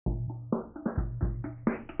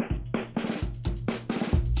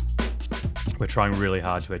We're trying really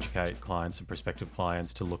hard to educate clients and prospective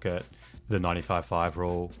clients to look at the 95/5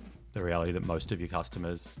 rule, the reality that most of your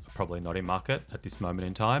customers are probably not in market at this moment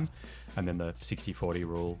in time, and then the 60/40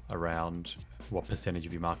 rule around what percentage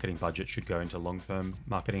of your marketing budget should go into long-term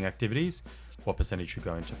marketing activities, what percentage should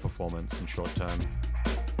go into performance and short-term.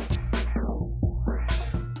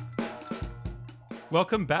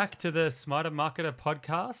 Welcome back to the Smarter Marketer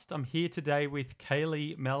podcast. I'm here today with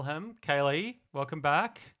Kayley Melham. Kayley, welcome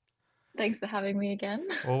back. Thanks for having me again.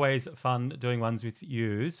 Always fun doing ones with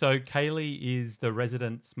you. So Kayley is the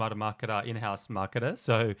resident Smarter Marketer in-house marketer.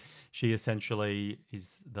 So she essentially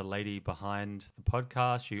is the lady behind the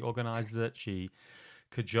podcast. She organizes it. She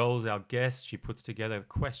cajoles our guests. She puts together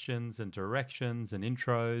questions and directions and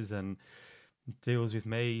intros and deals with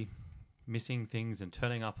me missing things and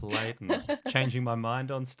turning up late and changing my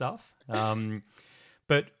mind on stuff.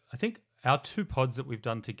 But I think our two pods that we've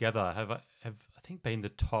done together have I think been the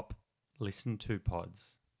top listened to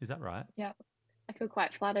pods. Is that right? Yeah, I feel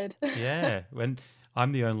quite flattered. Yeah. When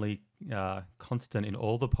I'm the only constant in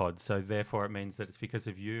all the pods, so therefore it means that it's because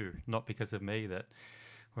of you, not because of me, that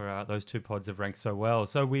those two pods have ranked so well.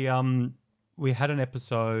 So we had an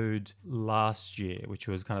episode last year, which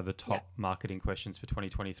was kind of the Yeah, top marketing questions for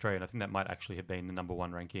 2023, and I think that might actually have been the number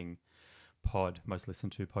one ranking pod, most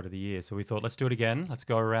listened to pod of the year. So we thought, let's do it again. Let's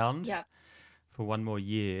go around yeah. for one more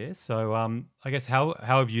year. So I guess how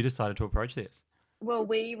have you decided to approach this? Well,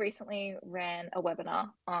 we recently ran a webinar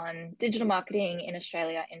on digital marketing in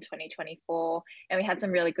Australia in 2024, and we had some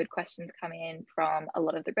really good questions come in from a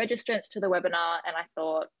lot of the registrants to the webinar. And I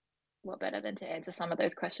thought, what better than to answer some of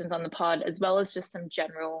those questions on the pod, as well as just some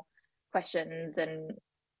general questions and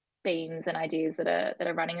themes and ideas that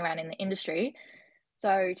are running around in the industry.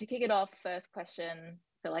 So to kick it off, first question,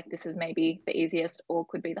 I feel like this is maybe the easiest or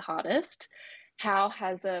could be the hardest. How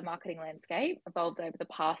has the marketing landscape evolved over the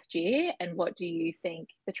past year, and what do you think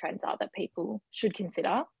the trends are that people should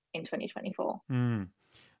consider in 2024? Hmm.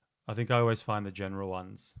 I think I always find the general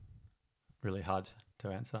ones really hard to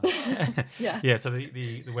answer. Yeah. Yeah, so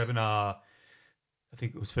the webinar, I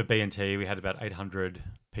think it was for B&T. We had about 800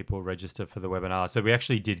 people register for the webinar. So we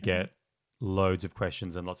actually did Mhm. get loads of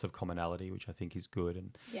questions and lots of commonality, which I think is good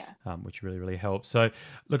and Yeah. which really, really helps. So,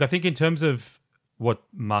 look, I think in terms of what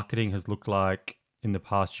marketing has looked like in the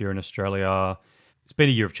past year in Australia, it's been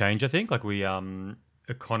a year of change, I think. Like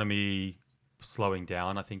economy slowing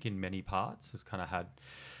down, I think, in many parts has kind of had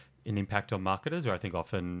an impact on marketers, or I think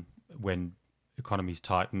often when economies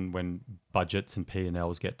tighten, when budgets and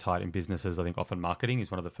P&Ls get tight in businesses, I think often marketing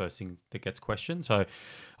is one of the first things that gets questioned. So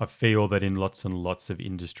I feel that in lots and lots of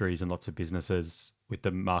industries and lots of businesses with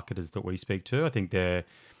the marketers that we speak to, I think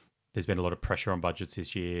there's been a lot of pressure on budgets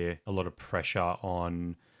this year, a lot of pressure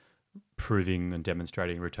on proving and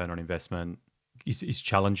demonstrating return on investment is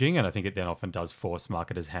challenging. And I think it then often does force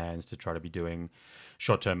marketers' hands to try to be doing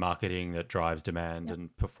short-term marketing that drives demand Yeah.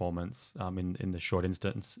 and performance in the short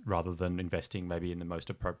instance, rather than investing maybe in the most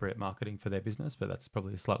appropriate marketing for their business. But that's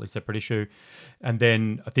probably a slightly separate issue. And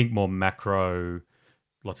then I think more macro,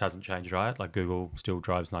 lots hasn't changed, right? Like Google still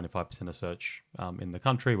drives 95% of search in the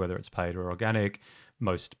country, whether it's paid or organic.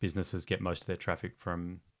 Most businesses get most of their traffic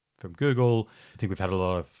from Google. I think we've had a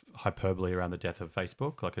lot of hyperbole around the death of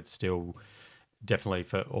Facebook. Like it's still definitely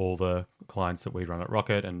for all the clients that we run at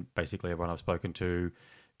Rocket and basically everyone I've spoken to,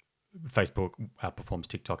 Facebook outperforms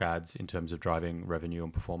TikTok ads in terms of driving revenue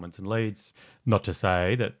and performance and leads. Not to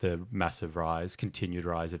say that the massive continued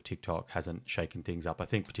rise of TikTok hasn't shaken things up. I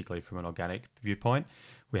think particularly from an organic viewpoint,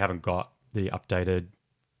 we haven't got the updated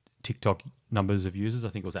TikTok numbers of users. I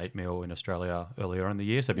think it was 8 mil in Australia earlier in the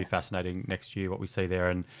year. So it'd be Yeah. fascinating next year what we see there,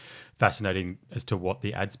 and fascinating as to what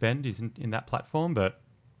the ad spend is in that platform. But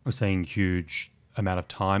we're seeing huge amount of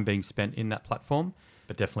time being spent in that platform,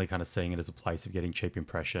 but definitely kind of seeing it as a place of getting cheap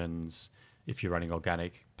impressions. If you're running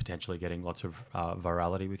organic, potentially getting lots of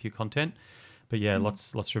virality with your content. But yeah, Mm.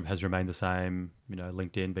 lots has remained the same. You know,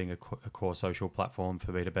 LinkedIn being a core social platform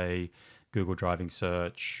for B2B, Google driving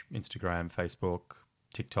search, Instagram, Facebook,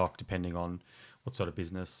 TikTok, depending on what sort of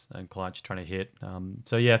business and clients you're trying to hit.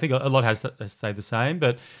 So yeah, I think a lot has stayed the same.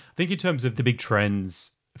 But I think in terms of the big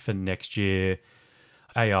trends for next year,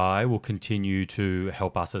 AI will continue to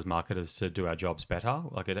help us as marketers to do our jobs better.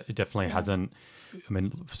 Like it definitely Yeah. hasn't. I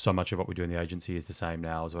mean, so much of what we do in the agency is the same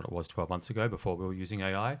now as what it was 12 months ago before we were using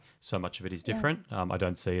AI. So much of it is Yeah. different. I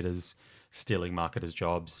don't see it as stealing marketers'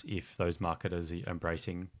 jobs if those marketers are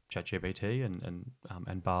embracing ChatGPT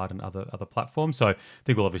and Bard and other platforms. So I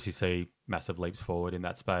think we'll obviously see massive leaps forward in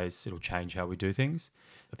that space. It'll change how we do things.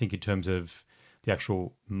 I think in terms of the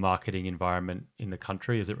actual marketing environment in the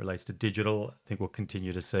country as it relates to digital, I think we'll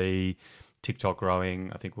continue to see TikTok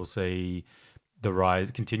growing. I think we'll see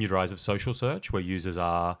the continued rise of social search, where users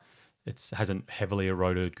are. It hasn't heavily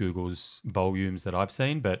eroded Google's volumes that I've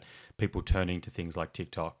seen, but people turning to things like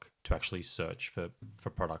TikTok to actually search for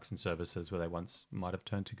products and services where they once might have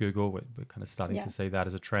turned to Google. We're kind of starting Yeah. to see that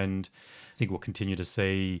as a trend. I think we'll continue to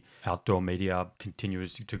see outdoor media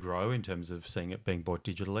continues to grow in terms of seeing it being bought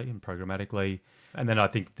digitally and programmatically. And then I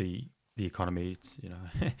think the economy, it's,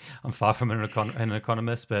 I'm far from an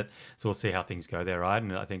economist, but so we'll see how things go there, right?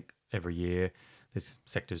 And I think every year there's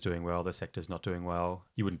sectors doing well, there's sectors not doing well.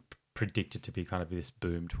 You wouldn't predict it to be kind of this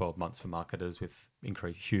boom 12 months for marketers with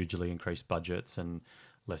hugely increased budgets and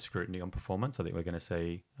less scrutiny on performance. I think we're going to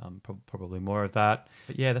see probably more of that.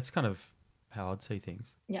 But yeah, that's kind of how I'd see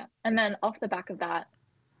things. Yeah. And then off the back of that,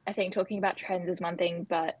 I think talking about trends is one thing,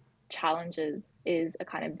 but challenges is a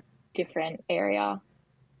kind of different area.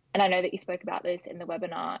 And I know that you spoke about this in the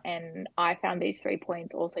webinar, and I found these 3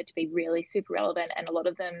 points also to be really super relevant and a lot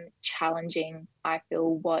of them challenging, I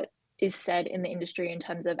feel, what is said in the industry in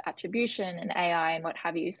terms of attribution and AI and what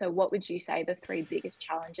have you. So, what would you say the three biggest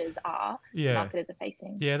challenges are that Yeah, marketers are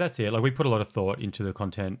facing? yeah, that's it. Like we put a lot of thought into the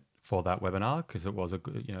content for that webinar because it was a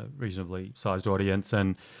reasonably sized audience,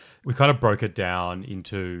 and we kind of broke it down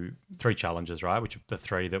into three challenges, right? Which are the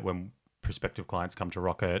three that when prospective clients come to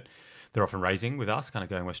Rocket, they're often raising with us, kind of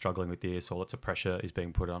going, we're struggling with this, or lots of pressure is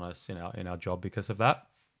being put on us in our job because of that.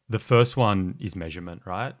 The first one is measurement,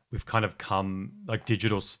 right? We've kind of come like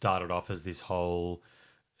digital started off as this whole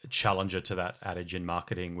challenger to that adage in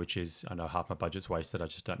marketing, which is I know half my budget's wasted, I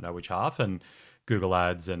just don't know which half. And Google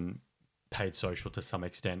Ads and paid social to some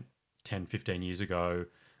extent 10, 15 years ago,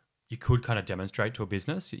 you could kind of demonstrate to a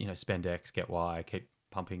business, spend X, get Y, keep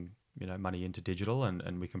pumping, money into digital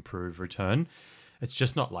and we can prove return. It's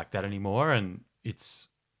just not like that anymore. And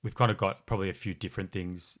we've kind of got probably a few different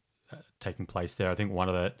things taking place there. I think one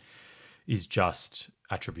of it is just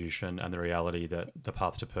attribution and the reality that the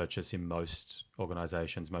path to purchase in most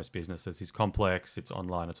organizations, most businesses is complex. It's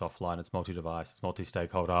online, it's offline, it's multi-device, it's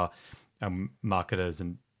multi-stakeholder. And marketers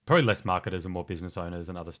and probably less marketers and more business owners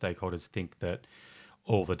and other stakeholders think that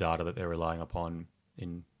all the data that they're relying upon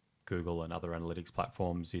in Google and other analytics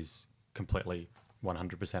platforms is completely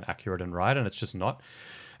 100% accurate and right. And it's just not.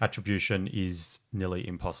 Attribution is nearly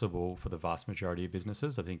impossible for the vast majority of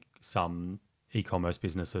businesses. I think some e-commerce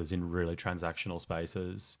businesses in really transactional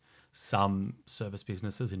spaces, some service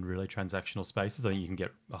businesses in really transactional spaces, I think you can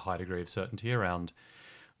get a high degree of certainty around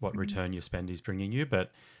what Mm-hmm. return your spend is bringing you.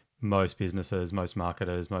 But most businesses, most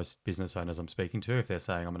marketers, most business owners I'm speaking to, if they're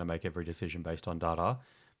saying I'm going to make every decision based on data,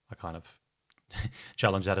 I kind of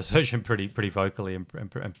challenge that assertion pretty vocally and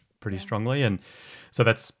pretty Yeah. strongly. And so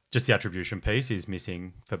that's just the attribution piece is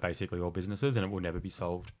missing for basically all businesses, and it will never be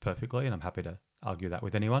solved perfectly. And I'm happy to argue that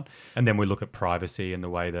with anyone. And then we look at privacy and the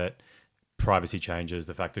way that privacy changes,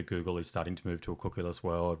 the fact that Google is starting to move to a cookieless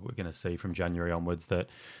world. We're going to see from January onwards that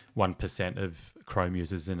 1% of Chrome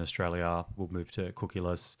users in Australia will move to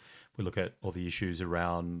cookieless. We look at all the issues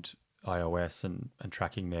around iOS and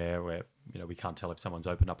tracking there where we can't tell if someone's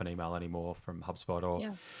opened up an email anymore from HubSpot or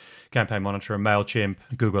Yeah. Campaign Monitor and MailChimp.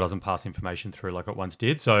 Google doesn't pass information through like it once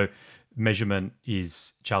did. So measurement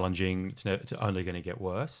is challenging. It's only going to get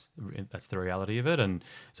worse. That's the reality of it. And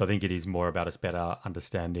so I think it is more about us better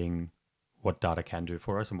understanding what data can do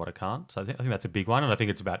for us and what it can't. So I think that's a big one. And I think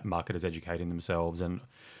it's about marketers educating themselves and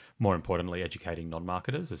more importantly, educating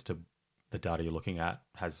non-marketers as to the data you're looking at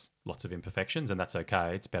has lots of imperfections and that's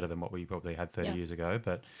okay. It's better than what we probably had 30 Yeah. years ago,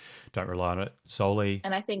 but don't rely on it solely.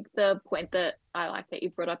 And I think the point that I like that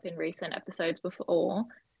you've brought up in recent episodes before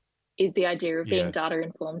is the idea of being Yeah, data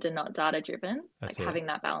informed and not data driven, like that's it. having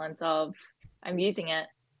that balance of I'm using it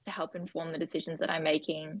to help inform the decisions that I'm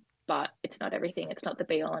making, but it's not everything. It's not the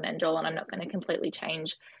be all and end all. And I'm not going to completely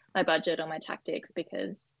change my budget or my tactics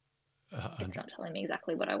because it's 100, not telling me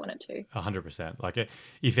exactly what I want it to. 100%. Like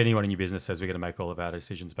if anyone in your business says we're going to make all of our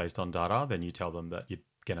decisions based on data, then you tell them that you're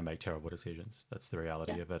going to make terrible decisions. That's the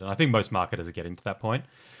reality Yeah. of it. And I think most marketers are getting to that point.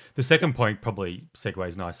 The Yeah. second point probably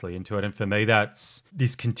segues nicely into it. And for me, that's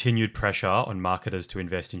this continued pressure on marketers to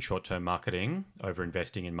invest in short-term marketing over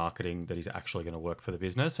investing in marketing that is actually going to work for the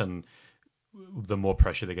business. And the more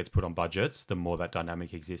pressure that gets put on budgets, the more that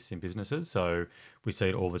dynamic exists in businesses. So we see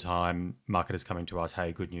it all the time. Marketers coming to us,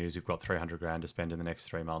 hey, good news, we've got 300 grand to spend in the next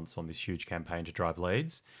 3 months on this huge campaign to drive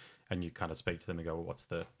leads. And you kind of speak to them and go, well, what's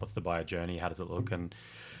the buyer journey? How does it look? And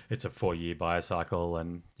it's a 4-year buyer cycle,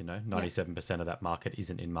 and Yeah. 97% of that market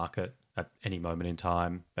isn't in market at any moment in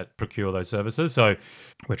time at procure those services. So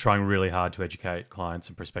we're trying really hard to educate clients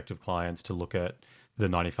and prospective clients to look at the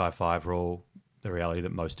 95/5 rule, the reality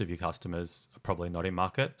that most of your customers are probably not in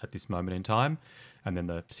market at this moment in time, and then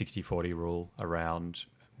the 60/40 rule around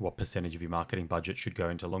what percentage of your marketing budget should go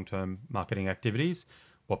into long-term marketing activities,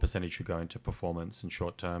 what percentage should go into performance and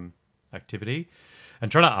short-term activity,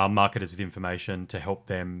 and trying to arm marketers with information to help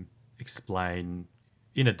them explain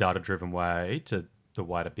in a data-driven way to the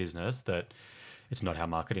wider business that it's not how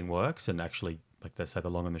marketing works, and actually, like they say, the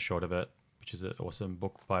long and the short of it, which is an awesome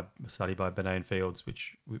book by a study by Benet Fields,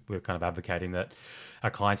 which we're kind of advocating that our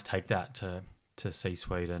clients take that to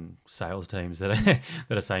C-suite and sales teams that are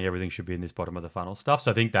that are saying everything should be in this bottom of the funnel stuff. So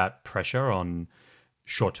I think that pressure on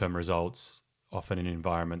short-term results, often in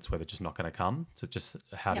environments where they're just not going to come. So just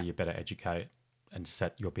how do Yeah. you better educate and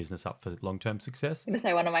set your business up for long-term success? I'm going to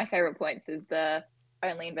say one of my favorite points is the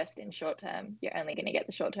only invest in short term, you're only going to get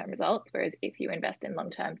the short term results. Whereas if you invest in long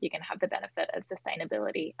term, you can have the benefit of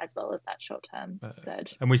sustainability as well as that short term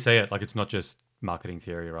surge. And we see it like it's not just marketing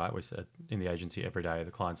theory, right? We see it in the agency every day. The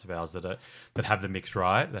clients of ours that have the mix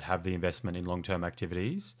right, that have the investment in long-term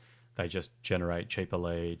activities, they just generate cheaper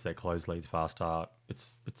leads, they close leads faster.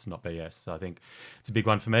 It's not BS. So I think it's a big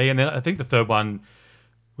one for me. And then I think the third one,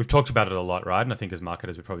 we've talked about it a lot, right? And I think as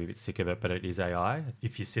marketers, we're probably a bit sick of it, but it is AI.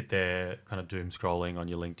 If you sit there kind of doom scrolling on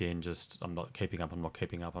your LinkedIn, just I'm not keeping up,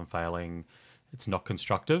 I'm failing, it's not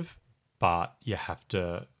constructive, but you have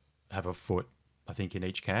to have a foot, I think, in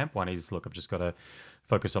each camp. One is, look, I've just got to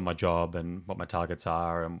focus on my job and what my targets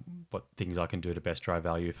are and what things I can do to best drive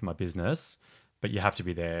value for my business. But you have to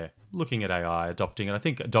be there looking at AI, adopting it. I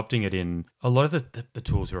think adopting it in a lot of the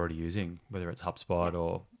tools we're already using, whether it's HubSpot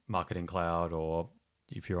or Marketing Cloud, or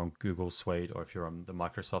if you're on Google Suite or if you're on the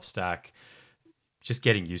Microsoft stack, just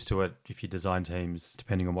getting used to it. If you design teams,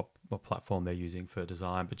 depending on what platform they're using for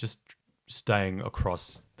design, but just staying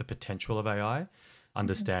across the potential of AI,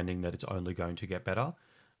 understanding that it's only going to get better.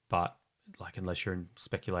 But like, unless you're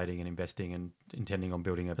speculating and investing and intending on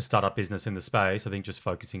building a startup business in the space, I think just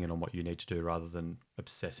focusing in on what you need to do rather than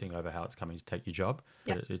obsessing over how it's coming to take your job.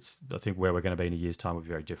 Yeah. But I think where we're going to be in a year's time will be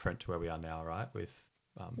very different to where we are now, right? With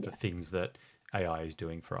the things that AI is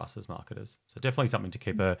doing for us as marketers. So definitely something to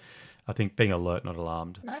keep I think being alert, not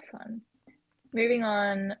alarmed. Nice one. Moving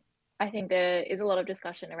on, I think there is a lot of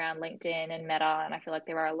discussion around LinkedIn and Meta, and I feel like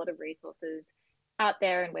there are a lot of resources out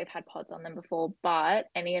there, and we've had pods on them before. But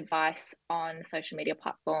any advice on social media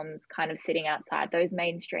platforms kind of sitting outside those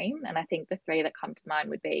mainstream? And I think the three that come to mind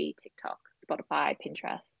would be TikTok, Spotify,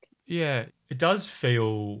 Pinterest. Yeah, it does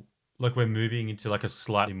feel like we're moving into like a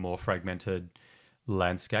slightly more fragmented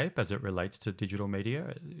landscape as it relates to digital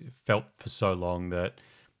media. It felt for so long that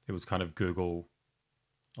it was kind of Google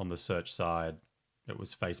on the search side, it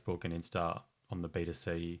was Facebook and Insta on the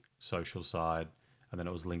B2C social side, and then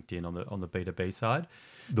it was LinkedIn on the B2B side.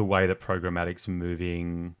 The way that programmatic's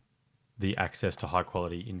moving, the access to high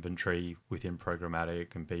quality inventory within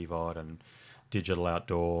programmatic and BVOD and digital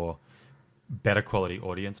outdoor, better quality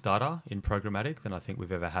audience data in programmatic than I think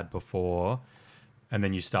we've ever had before. And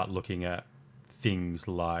then you start looking at things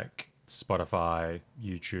like Spotify,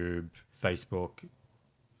 YouTube, Facebook,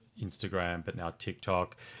 Instagram, but now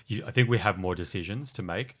TikTok. I think we have more decisions to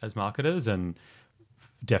make as marketers, and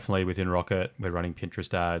definitely within Rocket, we're running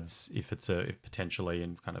Pinterest ads if potentially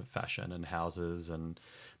in kind of fashion and houses and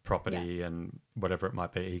property and whatever it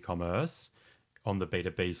might be, e-commerce. On the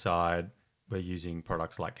B2B side, we're using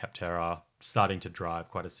products like Capterra, starting to drive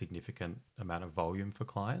quite a significant amount of volume for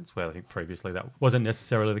clients, where I think previously that wasn't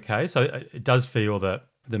necessarily the case. So it does feel that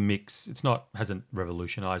the mix, hasn't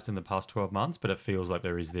revolutionized in the past 12 months, but it feels like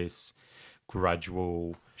there is this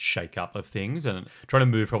gradual shake up of things and trying to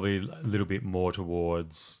move probably a little bit more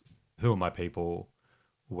towards who are my people,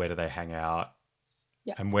 where do they hang out,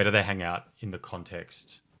 and where do they hang out in the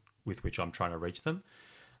context with which I'm trying to reach them.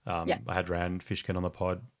 I had Rand Fishkin on the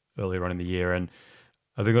pod earlier on in the year, and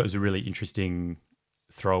I think it was a really interesting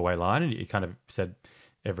throwaway line. And he kind of said,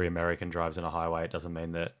 every American drives on a highway. It doesn't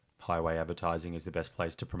mean that highway advertising is the best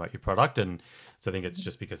place to promote your product. And so I think it's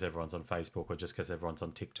just because everyone's on Facebook or just because everyone's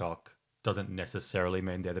on TikTok doesn't necessarily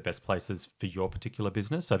mean they're the best places for your particular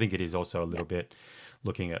business. So I think it is also a little bit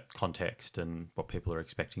looking at context and what people are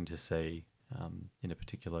expecting to see in a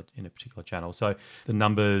particular channel. So the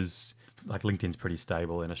numbers, like LinkedIn's pretty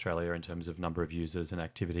stable in Australia in terms of number of users and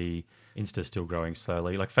activity. Insta's still growing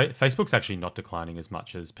slowly. Like Facebook's actually not declining as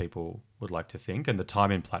much as people would like to think, and the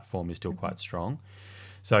time in platform is still quite strong.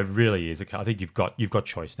 So it really is. I think you've got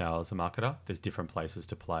choice now as a marketer. There's different places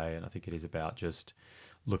to play, and I think it is about just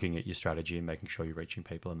looking at your strategy and making sure you're reaching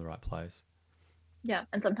people in the right place. Yeah,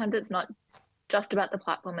 and sometimes it's not just about the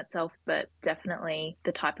platform itself, but definitely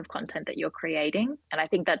the type of content that you're creating. And I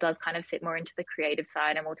think that does kind of sit more into the creative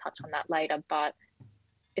side, and we'll touch on that later. But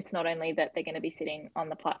it's not only that they're going to be sitting on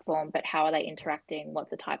the platform, but how are they interacting?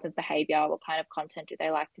 What's the type of behavior? What kind of content do they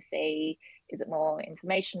like to see? Is it more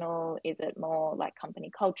informational? Is it more like company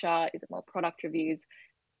culture? Is it more product reviews?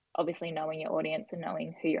 Obviously, knowing your audience and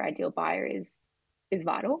knowing who your ideal buyer is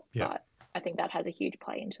vital, Yeah, but I think that has a huge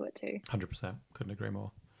play into it too. 100%. Couldn't agree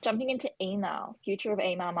more. Jumping into email, future of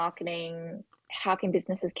email marketing, how can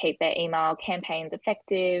businesses keep their email campaigns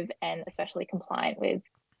effective and especially compliant with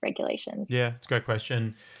regulations? Yeah, it's a great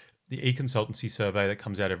question. The e-consultancy survey that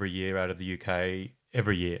comes out every year out of the UK,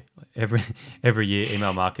 every every year,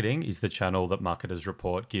 email marketing is the channel that marketers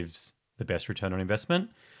report gives the best return on investment.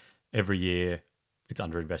 Every year, it's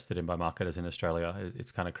underinvested in by marketers in Australia.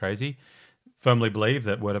 It's kind of crazy. Firmly believe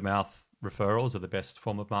that word of mouth referrals are the best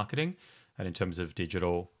form of marketing, and in terms of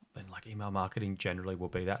digital, then like email marketing generally will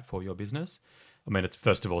be that for your business. I mean, it's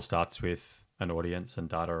first of all starts with an audience and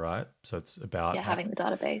data, right? So it's about Yeah, how, having the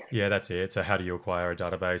database. yeah, that's it. So how do you acquire a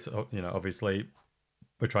database? Obviously,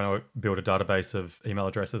 we're trying to build a database of email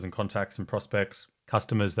addresses and contacts and prospects,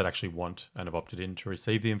 customers that actually want and have opted in to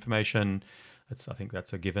receive the information. I think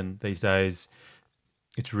that's a given these days.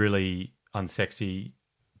 It's really unsexy,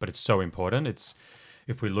 but it's so important. It's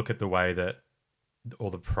if we look at the way that all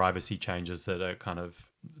the privacy changes that are kind of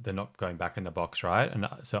they're not going back in the box, right? And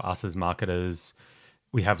so us as marketers,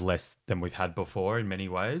 we have less than we've had before in many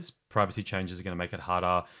ways. Privacy changes are going to make it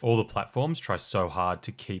harder. All the platforms try so hard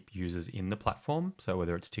to keep users in the platform. So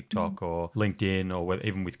whether it's Mm-hmm. TikTok or LinkedIn or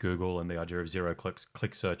even with Google and the idea of zero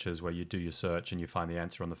click searches where you do your search and you find the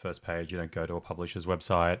answer on the first page, you don't go to a publisher's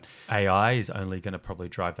website. AI is only going to probably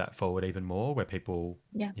drive that forward even more where people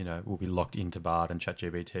Yeah. will be locked into Bard and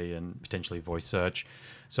ChatGPT and potentially voice search.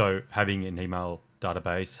 So having an email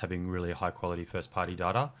database, having really high quality first party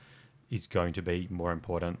data is going to be more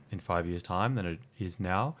important in 5 years' time than it is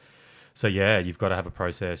now. So yeah, you've got to have a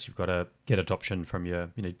process. You've got to get adoption from you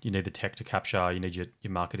need the tech to capture. You need your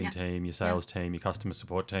marketing Yeah. team, your Yeah. sales team, your customer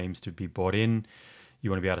support teams to be bought in. You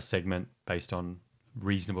want to be able to segment based on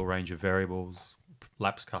reasonable range of variables,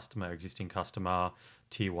 lapsed customer, existing customer,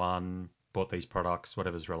 tier one, bought these products,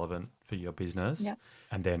 whatever's relevant for your business. Yeah.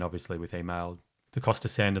 And then obviously with email, the cost to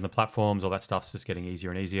send and the platforms, all that stuff's just getting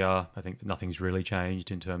easier and easier. I think nothing's really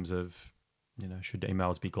changed in terms of, should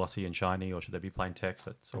emails be glossy and shiny or should they be plain text?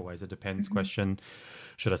 That's always a depends Mm-hmm. question.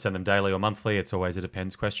 Should I send them daily or monthly? It's always a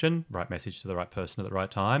depends question. Right message to the right person at the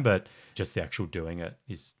right time. But just the actual doing it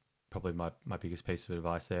is probably my biggest piece of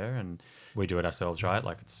advice there. And we do it ourselves, right?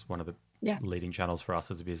 Like it's one of the Yeah. leading channels for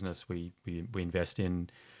us as a business. We invest in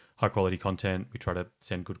high quality content. We try to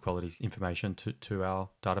send good quality information to our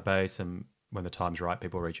database. And when the time's right,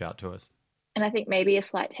 people reach out to us. And I think maybe a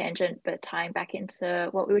slight tangent, but tying back into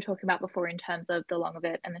what we were talking about before in terms of the long of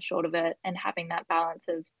it and the short of it and having that balance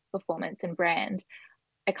of performance and brand,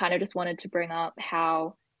 I kind of just wanted to bring up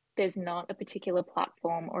how there's not a particular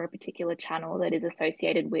platform or a particular channel that is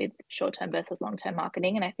associated with short term versus long term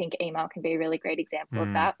marketing. And I think email can be a really great example of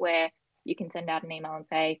Mm, that, where you can send out an email and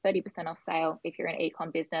say 30% off sale if you're an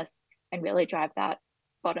ecom business and really drive that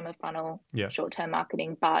bottom of funnel yeah, short term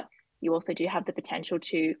marketing. But you also do have the potential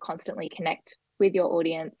to constantly connect with your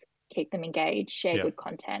audience, keep them engaged, share yeah, good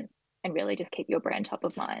content, and really just keep your brand top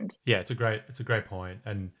of mind. yeah. It's a great point.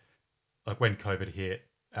 And like when COVID hit,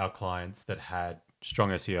 our clients that had strong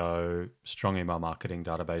SEO, strong email marketing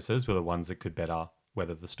databases were the ones that could better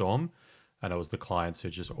weather the storm. And it was the clients who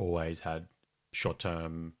just always had short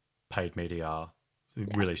term paid media who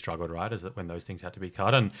Yeah. really struggled, right? Is that when those things had to be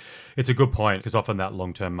cut? And it's a good point because often that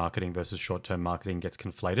long term marketing versus short term marketing gets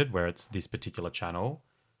conflated where it's this particular channel,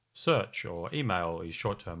 search or email is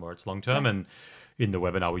short term or it's long term. Yeah. And in the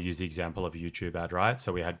webinar, we use the example of a YouTube ad, right?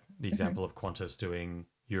 So we had the Mm-hmm. example of Qantas doing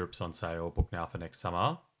Europe's on sale, book now for next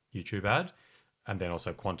summer YouTube ad. And then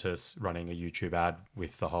also Qantas running a YouTube ad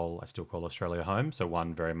with the whole I still call Australia home. So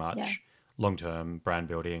one very Yeah. much long term brand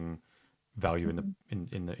building value in the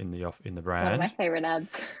Mm-hmm. in the One of my brand. favorite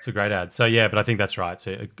ads. It's a great ad. So yeah, but I think that's right.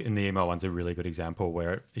 So in the email one's a really good example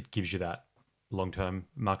where it gives you that long term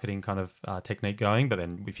marketing kind of technique going. But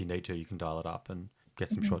then if you need to, you can dial it up and get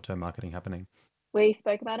some Mm-hmm. short term marketing happening. We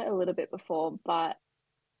spoke about it a little bit before, but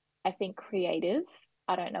I think creatives,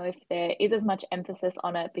 I don't know if there is as much emphasis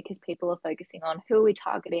on it because people are focusing on who are we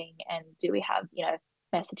targeting and do we have,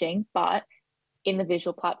 messaging. But in the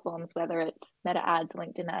visual platforms, whether it's Meta ads,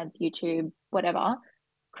 LinkedIn ads, YouTube, whatever,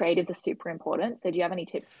 creatives are super important. So do you have any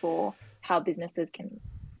tips for how businesses can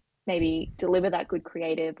maybe deliver that good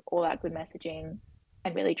creative or that good messaging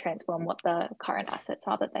and really transform what the current assets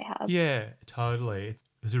are that they have? Yeah, totally.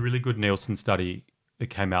 It was a really good Nielsen study that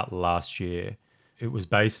came out last year. It was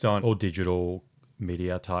based on all digital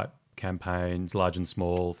media type campaigns, large and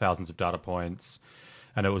small, thousands of data points.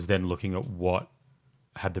 And it was then looking at what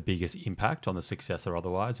had the biggest impact on the success or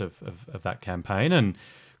otherwise of that campaign. And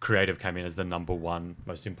creative came in as the number one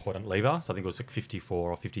most important lever. So I think it was like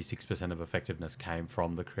 54 or 56% of effectiveness came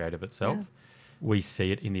from the creative itself. Yeah. We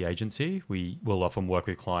see it in the agency. We will often work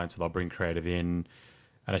with clients who they'll bring creative in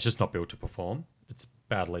and it's just not built to perform. It's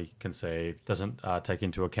badly conceived, doesn't take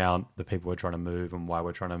into account the people we're trying to move and why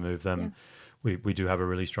we're trying to move Yeah. them. We do have a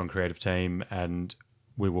really strong creative team and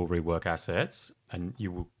we will rework assets and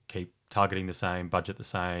you will keep targeting the same, budget the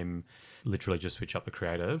same, literally just switch up the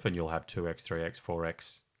creative and you'll have 2x, 3x,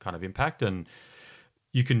 4x kind of impact. And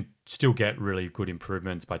you can still get really good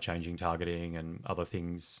improvements by changing targeting and other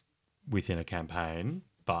things within a campaign.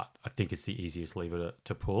 But I think it's the easiest lever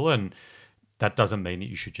to pull. And that doesn't mean that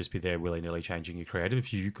you should just be there willy-nilly changing your creative.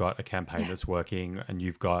 If you've got a campaign Yeah. that's working and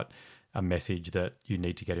you've got a message that you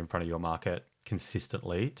need to get in front of your market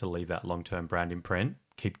consistently to leave that long-term brand imprint,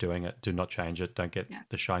 keep doing it. Do not change it. Don't get Yeah.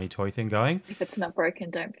 the shiny toy thing going. If it's not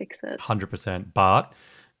broken, don't fix it. 100%. But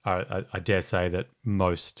I dare say that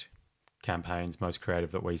most campaigns, most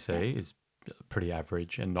creative that we see Yeah. is pretty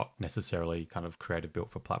average and not necessarily kind of creative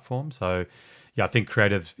built for platform. So, yeah, I think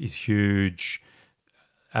creative is huge.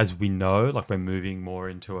 As we know, like we're moving more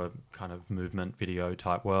into a kind of movement video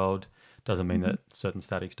type world. Doesn't mean Mhm. that certain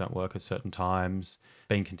statics don't work at certain times.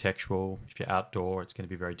 Being contextual, if you're outdoor, it's going to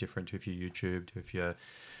be very different to if you're YouTube, to if you're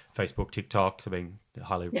Facebook, TikTok. So being Yeah.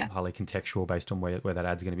 highly contextual based on where that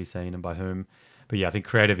ad's going to be seen and by whom. But yeah, I think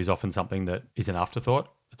creative is often something that is an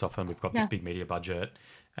afterthought. It's often we've got this Yeah. big media budget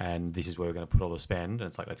and this is where we're going to put all the spend. And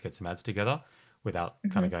it's like, let's get some ads together without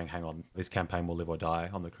kind of Mhm. going, hang on, this campaign will live or die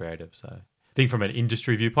on the creative. So I think from an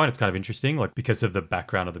industry viewpoint, it's kind of interesting. Like because of the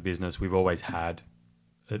background of the business, we've always had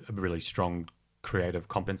a really strong creative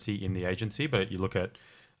competency in the agency. But you look at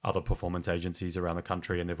other performance agencies around the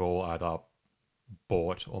country and they've all either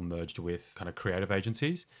bought or merged with kind of creative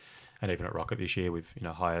agencies. And even at Rocket this year, we've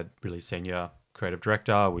hired really senior creative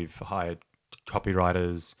director. We've hired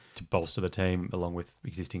copywriters to bolster the team along with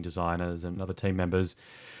existing designers and other team members.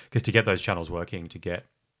 Because to get those channels working, to get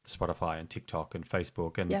Spotify and TikTok and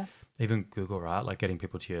Facebook and Yeah. even Google, right? Like getting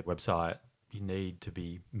people to your website, you need to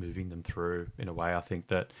be moving them through in a way I think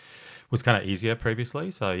that was kind of easier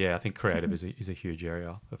previously. So yeah, I think creative Mhm. is a huge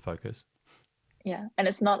area of focus. Yeah. And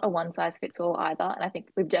it's not a one size fits all either. And I think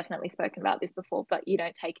we've definitely spoken about this before, but you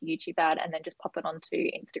don't take a YouTube ad and then just pop it onto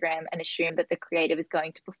Instagram and assume that the creative is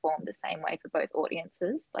going to perform the same way for both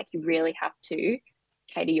audiences. Like you really have to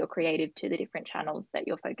cater your creative to the different channels that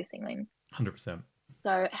you're focusing in. 100%.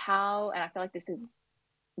 So, how, and I feel like this is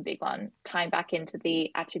a big one, tying back into the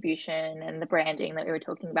attribution and the branding that we were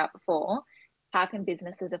talking about before, how can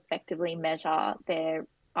businesses effectively measure their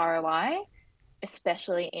ROI,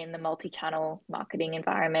 especially in the multi-channel marketing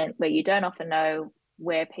environment where you don't often know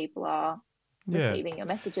where people are Yeah. receiving your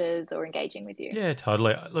messages or engaging with you? Yeah,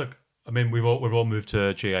 totally. Look, I mean, we've all moved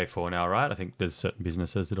to GA4 now, right? I think there's certain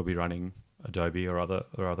businesses that'll be running Adobe or other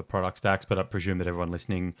product stacks, but I presume that everyone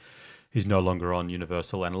listening is no longer on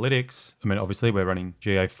Universal Analytics. I mean, obviously we're running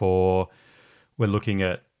GA4. We're looking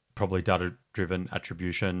at probably data-driven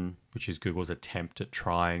attribution, which is Google's attempt at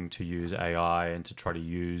trying to use AI and to try to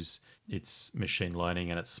use its machine learning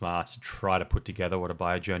and its smarts to try to put together what a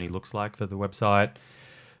buyer journey looks like for the website.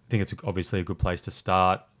 I think it's obviously a good place to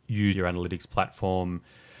start. Use your analytics platform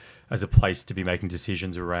as a place to be making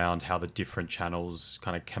decisions around how the different channels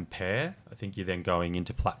kind of compare. I think you're then going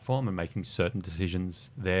into platform and making certain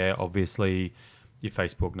decisions there. Obviously, your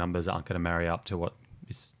Facebook numbers aren't going to marry up to what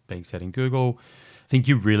is being said in Google. I think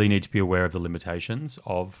you really need to be aware of the limitations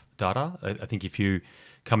of data. I think if you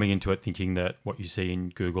coming into it thinking that what you see in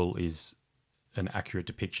Google is an accurate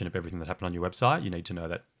depiction of everything that happened on your website, you need to know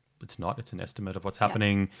that it's not. It's an estimate of what's Yeah.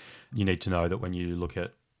 happening. You need to know that when you look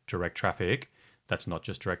at direct traffic, that's not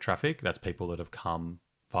just direct traffic. That's people that have come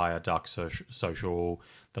via dark social,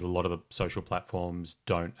 that a lot of the social platforms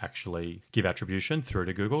don't actually give attribution through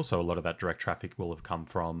to Google. So a lot of that direct traffic will have come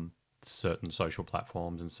from certain social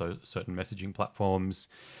platforms and so certain messaging platforms.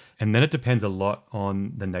 And then it depends a lot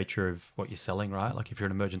on the nature of what you're selling, right? Like if you're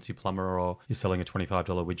an emergency plumber or you're selling a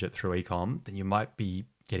 $25 widget through ecom, then you might be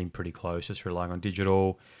getting pretty close just relying on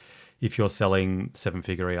digital. If you're selling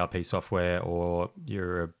seven-figure ERP software or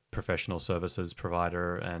you're a professional services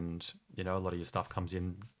provider and a lot of your stuff comes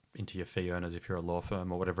into your fee earners if you're a law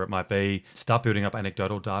firm or whatever it might be, start building up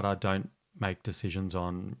anecdotal data. Don't make decisions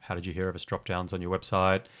on how did you hear of us drop downs on your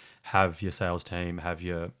website. Have your sales team, have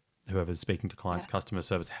your whoever's speaking to clients, Yeah. customer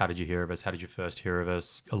service, how did you hear of us? How did you first hear of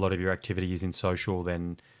us? A lot of your activity is in social,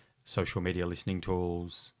 then social media listening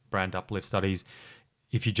tools, brand uplift studies.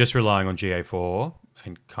 If you're just relying on GA4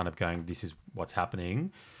 and kind of going, this is what's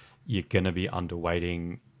happening, you're going to be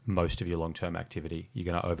underweighting most of your long-term activity. You're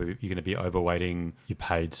going to be overweighting your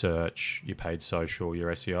paid search, your paid social,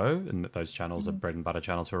 your SEO, and that those channels are Mm-hmm. bread and butter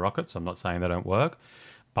channels for rockets. I'm not saying they don't work,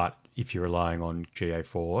 but if you're relying on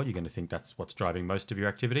GA4, you're going to think that's what's driving most of your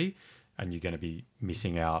activity, and you're going to be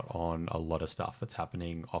missing out on a lot of stuff that's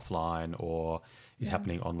happening offline or is Yeah.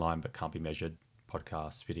 happening online but can't be measured.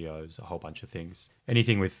 Podcasts, videos, a whole bunch of things.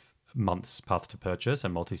 Anything with months path to purchase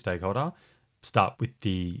and multi-stakeholder, start with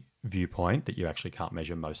the viewpoint that you actually can't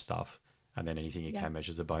measure most stuff, and then anything you Yeah. can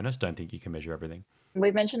measure is a bonus. Don't think you can measure everything.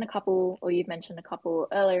 We've mentioned a couple, or you've mentioned a couple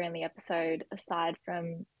earlier in the episode, aside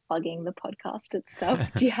from plugging the podcast itself.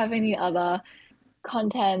 Do you have any other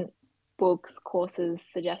content, books, courses,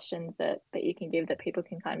 suggestions that you can give that people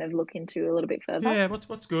can kind of look into a little bit further? Yeah,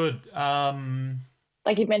 what's good?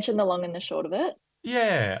 Like you've mentioned the long and the short of it.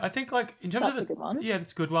 Yeah, I think like in terms of That's a the good one. yeah,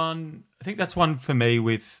 that's a good one. I think that's one for me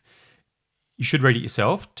with you should read it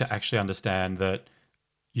yourself to actually understand that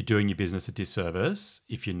you're doing your business a disservice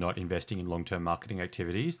if you're not investing in long-term marketing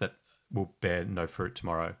activities that will bear no fruit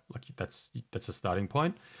tomorrow. Like that's a starting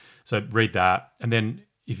point. So read that, and then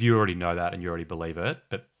if you already know that and you already believe it,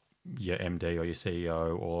 but your MD or your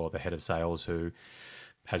CEO or the head of sales who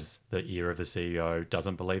has the ear of the CEO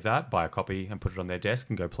doesn't believe that, buy a copy and put it on their desk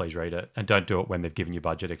and go, please read it. And don't do it when they've given you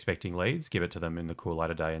budget expecting leads. Give it to them in the cool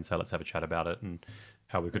light of day and say, let's have a chat about it and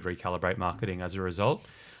how we could recalibrate marketing as a result. So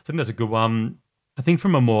I think that's a good one. I think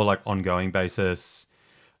from a more like ongoing basis,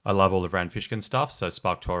 I love all of Rand Fishkin's stuff. So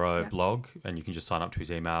Spark Toro Yeah. blog, and you can just sign up to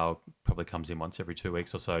his email. Probably comes in once every 2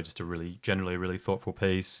 weeks or so. Just a generally really thoughtful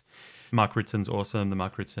piece. Mark Ritson's awesome. The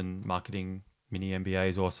Mark Ritson marketing mini MBA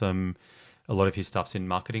is awesome. A lot of his stuff's in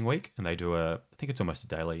Marketing Week, and they do I think it's almost a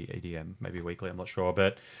daily EDM, maybe weekly. I'm not sure,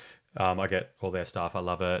 but I get all their stuff. I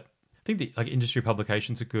love it. I think the like industry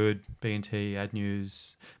publications are good. B&T, Ad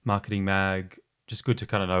News, Marketing Mag. Just good to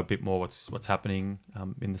kind of know a bit more what's happening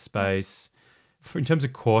in the Yeah. space. In terms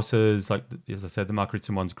of courses, like as I said, the Mark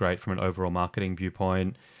Ritson one's great from an overall marketing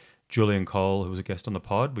viewpoint. Julian Cole, who was a guest on the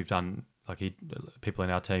pod, we've done people in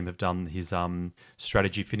our team have done his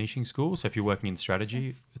strategy finishing school. So if you're working in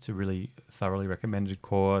strategy, it's a really thoroughly recommended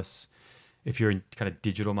course. If you're in kind of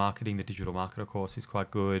digital marketing, the digital marketer course is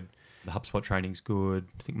quite good. The HubSpot training's good.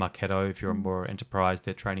 I think Marketo, if you're Mm. more enterprise,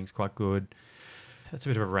 their training's quite good. That's a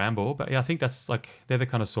bit of a ramble, but yeah, I think that's like they're the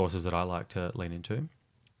kind of sources that I like to lean into.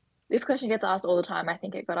 This question gets asked all the time. I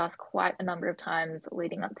think it got asked quite a number of times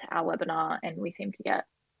leading up to our webinar, and we seem to get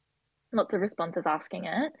lots of responses asking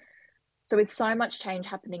it. So, with so much change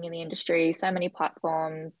happening in the industry, so many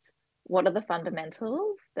platforms, what are the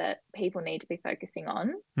fundamentals that people need to be focusing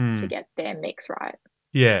on to Hmm. get their mix right?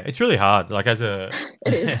 Yeah, it's really hard. Like as a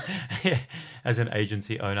It is. as an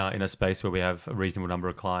agency owner in a space where we have a reasonable number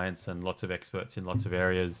of clients and lots of experts in lots of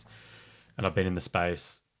areas, and I've been in the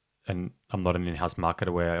space, and I'm not an in-house marketer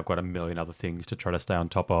where I've got a million other things to try to stay on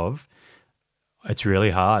top of. It's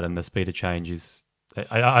really hard, and the speed of change is.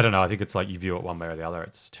 I don't know. I think it's like you view it one way or the other.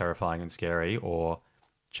 It's terrifying and scary, or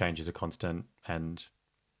change is a constant and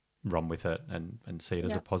run with it and see it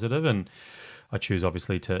as a Yeah. positive. And I choose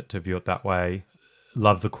obviously to view it that way.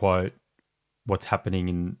 Love the quote, what's happening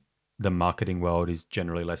in the marketing world is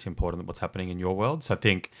generally less important than what's happening in your world. So I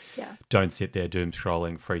think Yeah. don't sit there doom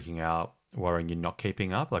scrolling, freaking out, worrying you're not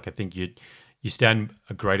keeping up. Like I think you stand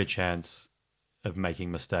a greater chance of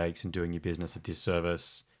making mistakes and doing your business a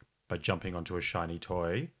disservice by jumping onto a shiny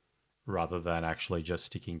toy rather than actually just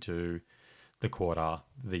sticking to the quarter,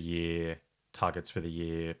 the year, targets for the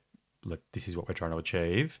year. Like this is what we're trying to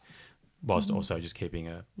achieve, whilst Mm-hmm. also just keeping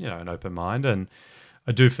a an open mind. And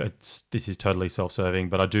I do. This is totally self-serving,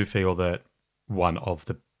 but I do feel that one of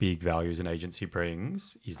the big values an agency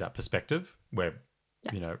brings is that perspective, where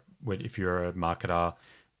Yeah. if you're a marketer,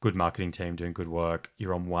 good marketing team doing good work,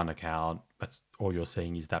 you're on one account. That's all you're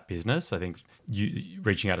seeing is that business. I think you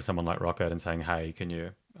reaching out to someone like Rocket and saying, "Hey,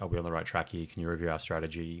 are we on the right track here? Can you review our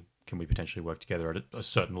strategy? Can we potentially work together at a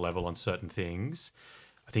certain level on certain things?"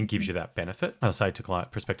 I think gives Mm-hmm. you that benefit. I say to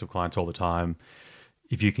prospective clients all the time,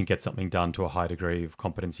 if you can get something done to a high degree of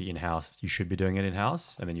competency in house, you should be doing it in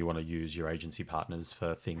house. And then you want to use your agency partners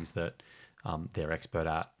for things that they're expert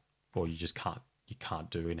at, or you can't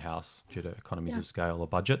do in house due to economies Yeah. of scale or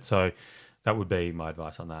budget. So that would be my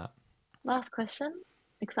advice on that. Last question.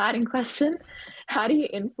 Exciting question. How do you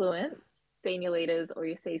influence senior leaders or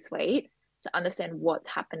your C suite to understand what's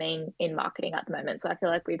happening in marketing at the moment? So I feel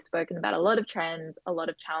like we've spoken about a lot of trends, a lot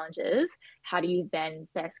of challenges. How do you then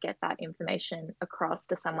best get that information across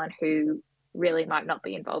to someone who really might not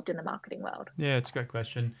be involved in the marketing world? Yeah, it's a great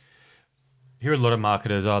question. I hear a lot of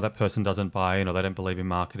marketers, oh, that person doesn't buy in or they don't believe in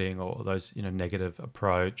marketing or those, negative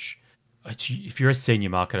approach. if you're a senior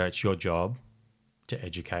marketer, it's your job to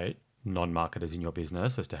educate non-marketers in your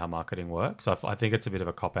business as to how marketing works. So I think it's a bit of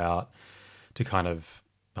a cop-out to kind of,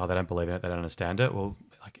 oh, they don't believe in it, they don't understand it. Well,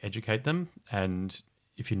 like, educate them. And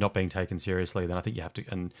if you're not being taken seriously, then I think you have to,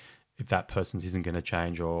 and if that person isn't going to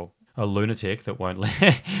change, or a lunatic that won't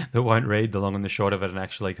that won't read the long and the short of it and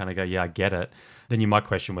actually kind of go, yeah, I get it, then you might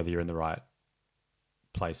question whether you're in the right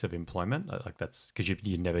place of employment. Like, that's because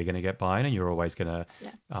you're never going to get buy-in, and you're always going to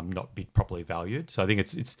not be properly valued. So I think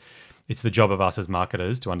it's the job of us as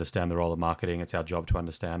marketers to understand the role of marketing. It's our job to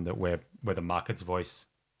understand that we're the market's voice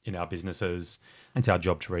in our businesses. It's our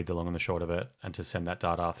job to read the long and the short of it, and to send that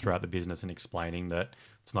data throughout the business and explaining that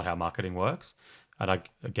it's not how marketing works. And I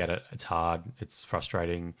get it. It's hard. It's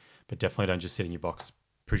frustrating, but definitely don't just sit in your box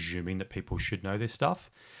presuming that people should know this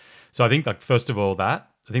stuff. So I think, like, first of all, I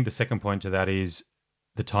think the second point to that is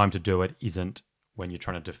the time to do it isn't when you're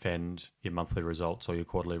trying to defend your monthly results or your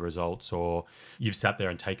quarterly results, or you've sat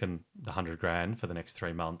there and taken the $100,000 for the next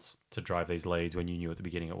 3 months to drive these leads when you knew at the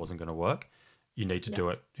beginning it wasn't going to work. You need to do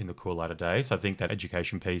it in the cool light of day. So I think that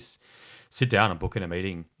education piece, sit down and book in a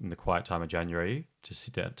meeting in the quiet time of January to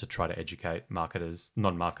sit down to try to educate marketers,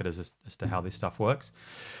 non-marketers, as to how this stuff works.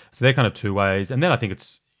 So they're kind of two ways. And then I think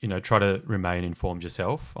it's, try to remain informed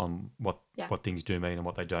yourself on what things do mean and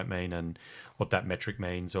what they don't mean, and what that metric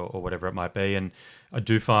means, or whatever it might be. And I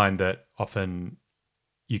do find that often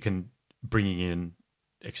you can bringing in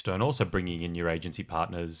external, so bringing in your agency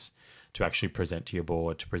partners to actually present to your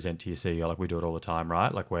board, to present to your CEO, like we do it all the time,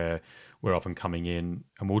 right? Like we're often coming in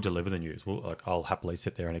and we'll deliver the news. I'll happily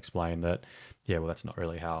sit there and explain that, yeah, well, that's not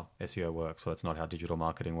really how SEO works, or that's not how digital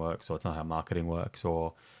marketing works, or it's not how marketing works,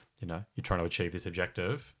 or you're trying to achieve this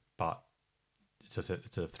objective, but it's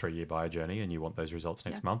a 3-year buyer journey, and you want those results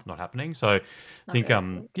next month, not happening. So I think,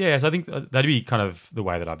 so I think that'd be kind of the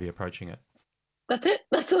way that I'd be approaching it. That's it.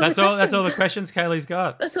 That's all the questions Kayley's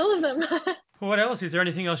got. That's all of them. What else? Is there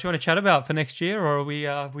anything else you want to chat about for next year, or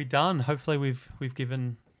are we done? Hopefully we've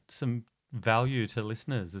given some value to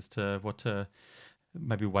listeners as to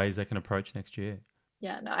maybe ways they can approach next year.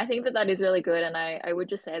 Yeah, no, I think that is really good. And I would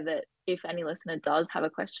just say that if any listener does have a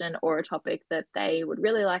question or a topic that they would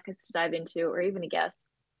really like us to dive into, or even a guest,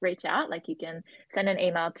 reach out. Like, you can send an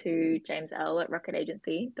email to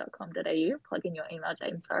jamesl@rocketagency.com.au. Plug in your email,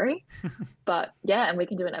 James, sorry. But yeah, and we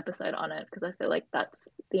can do an episode on it, because I feel like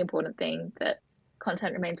that's the important thing, that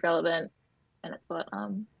content remains relevant. And it's what I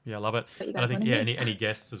love it. And I think any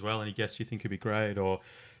guests as well, any guests you think could be great, or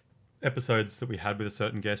episodes that we had with a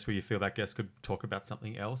certain guest where you feel that guest could talk about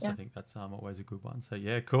something else. I think that's always a good one. So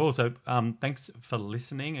yeah, cool. So thanks for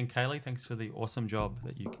listening, and Kayley, thanks for the awesome job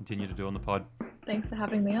that you continue to do on the pod. Thanks for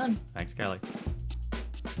having me on. Thanks, Kayley.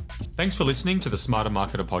 Thanks for listening to the Smarter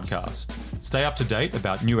Marketer podcast. Stay up to date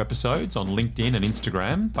about new episodes on LinkedIn and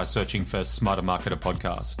Instagram by searching for Smarter Marketer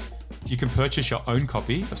podcast. You can purchase your own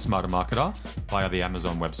copy of Smarter Marketer via the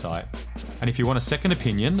Amazon website. And if you want a second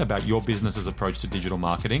opinion about your business's approach to digital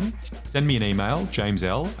marketing, send me an email,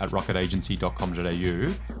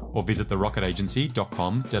 jamesl@rocketagency.com.au, or visit the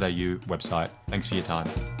rocketagency.com.au website. Thanks for your time.